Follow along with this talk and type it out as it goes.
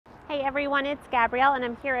Hey everyone, it's Gabrielle and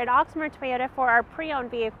I'm here at Oxmoor Toyota for our pre-owned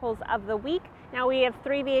vehicles of the week. Now we have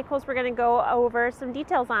 3 vehicles we're going to go over some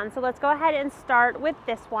details on. So let's go ahead and start with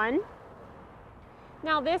this one.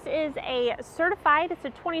 Now this is a certified, it's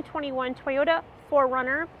a 2021 Toyota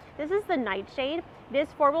 4Runner. This is the Nightshade. It is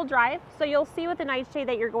 4-wheel drive. So you'll see with the Nightshade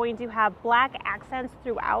that you're going to have black accents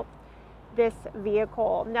throughout this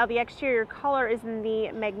vehicle. Now the exterior color is in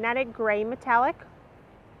the magnetic gray metallic.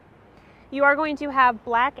 You are going to have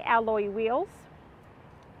black alloy wheels.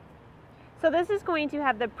 So this is going to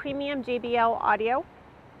have the premium JBL audio.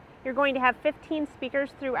 You're going to have 15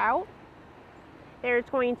 speakers throughout. There's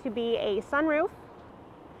going to be a sunroof.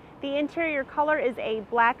 The interior color is a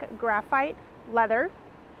black graphite leather.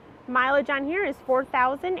 Mileage on here is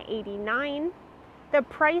 4,089. The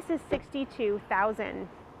price is $62,000.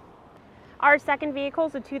 Our second vehicle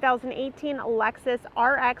is a 2018 Lexus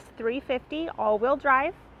RX 350 all-wheel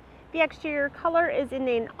drive. The exterior color is in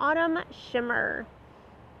an autumn shimmer.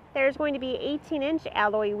 There's going to be 18-inch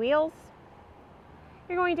alloy wheels.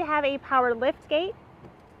 You're going to have a power lift gate.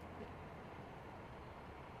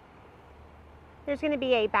 There's going to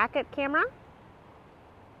be a backup camera.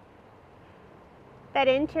 That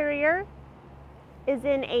interior is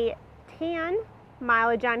in a tan.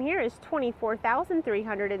 Mileage on here is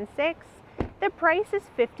 24,306. The price is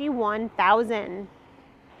 $51,000.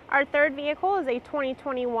 Our third vehicle is a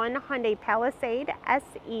 2021 Hyundai Palisade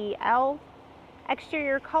SEL.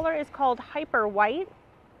 Exterior color is called Hyper White.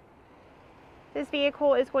 This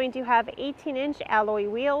vehicle is going to have 18-inch alloy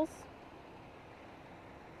wheels.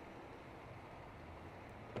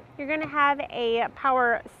 You're going to have a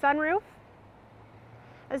power sunroof.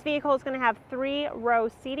 This vehicle is going to have 3-row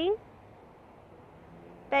seating.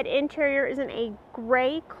 That interior is in a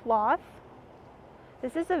gray cloth.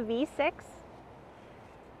 This is a V6.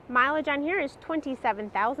 Mileage on here is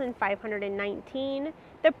 27,519.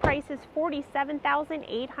 The price is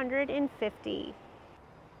 $47,850.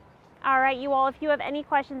 All right, you all, if you have any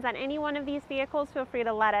questions on any one of these vehicles, feel free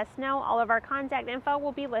to let us know. All of our contact info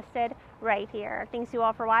will be listed right here. Thanks you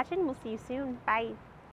all for watching. We'll see you soon. Bye.